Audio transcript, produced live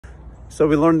So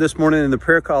we learned this morning in the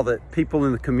prayer call that people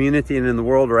in the community and in the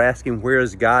world are asking, where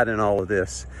is God in all of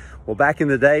this? Well, back in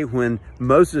the day when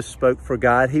Moses spoke for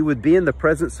God, he would be in the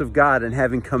presence of God, and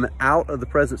having come out of the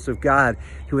presence of God,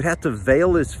 he would have to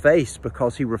veil his face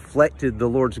because he reflected the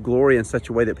Lord's glory in such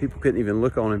a way that people couldn't even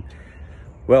look on him.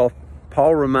 Well,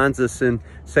 Paul reminds us in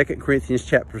 2 Corinthians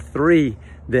chapter 3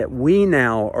 that we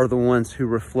now are the ones who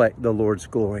reflect the Lord's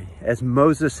glory. As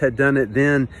Moses had done it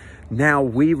then, now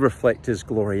we reflect his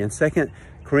glory. In 2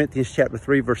 Corinthians chapter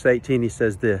 3, verse 18, he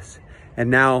says this, "And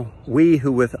now we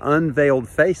who with unveiled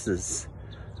faces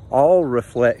all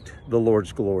reflect the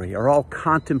Lord's glory," or all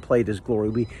contemplate his glory.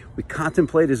 We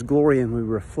contemplate his glory and we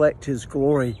reflect his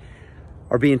glory,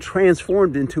 are being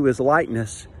transformed into his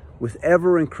likeness with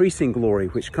ever increasing glory,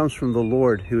 which comes from the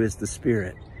Lord who is the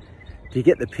Spirit. Do you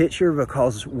get the picture?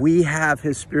 Because we have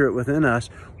his Spirit within us,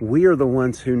 we are the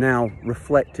ones who now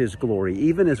reflect his glory.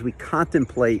 Even as we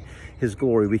contemplate his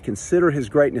glory, we consider his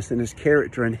greatness and his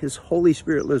character, and his Holy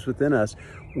Spirit lives within us.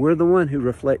 We're the one who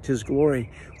reflect his glory.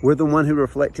 We're the one who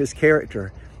reflect his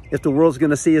character. If the world's going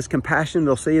to see his compassion,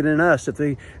 they'll see it in us. If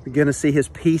they're going to see his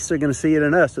peace, they're going to see it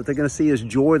in us. If they're going to see his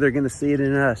joy, they're going to see it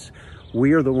in us.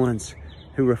 We are the ones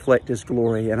who reflect his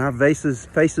glory, and our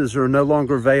faces are no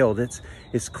longer veiled.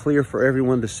 It's clear for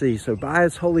everyone to see. So by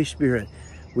his Holy Spirit,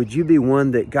 would you be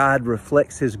one that God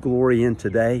reflects his glory in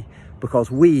today? Because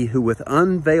we who with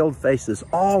unveiled faces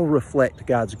all reflect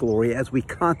God's glory as we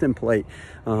contemplate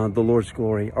the Lord's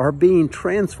glory are being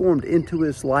transformed into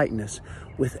his likeness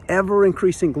with ever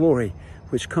increasing glory,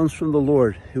 which comes from the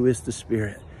Lord who is the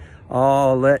Spirit.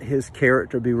 Oh, let his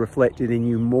character be reflected in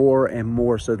you more and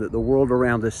more so that the world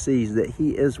around us sees that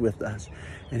he is with us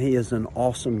and he is an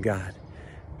awesome God.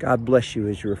 God bless you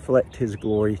as you reflect his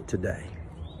glory today.